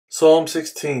Psalm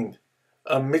 16,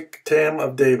 a miktam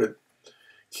of David.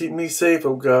 Keep me safe,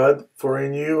 O God, for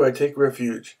in you I take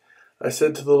refuge. I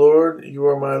said to the Lord, you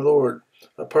are my Lord.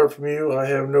 Apart from you I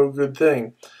have no good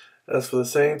thing. As for the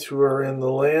saints who are in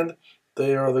the land,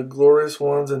 they are the glorious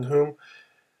ones in whom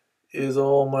is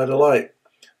all my delight.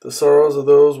 The sorrows of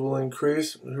those will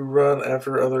increase who run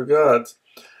after other gods.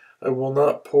 I will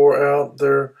not pour out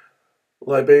their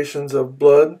libations of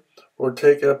blood, or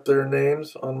take up their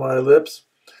names on my lips.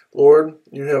 Lord,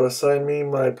 you have assigned me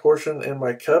my portion and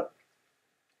my cup.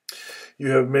 You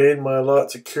have made my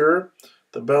lot secure.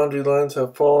 The boundary lines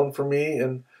have fallen for me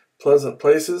in pleasant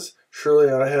places. Surely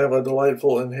I have a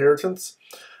delightful inheritance.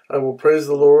 I will praise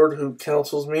the Lord who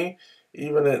counsels me.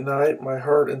 Even at night my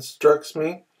heart instructs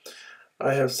me.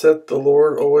 I have set the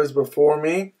Lord always before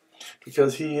me.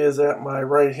 Because he is at my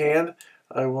right hand,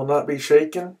 I will not be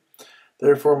shaken.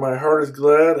 Therefore my heart is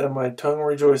glad and my tongue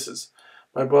rejoices.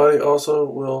 My body also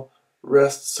will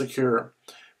rest secure.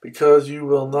 Because you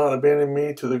will not abandon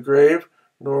me to the grave,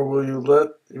 nor will you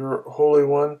let your Holy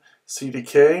One see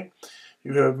decay.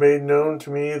 You have made known to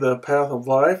me the path of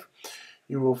life.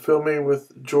 You will fill me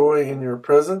with joy in your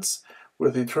presence,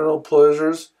 with eternal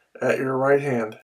pleasures at your right hand.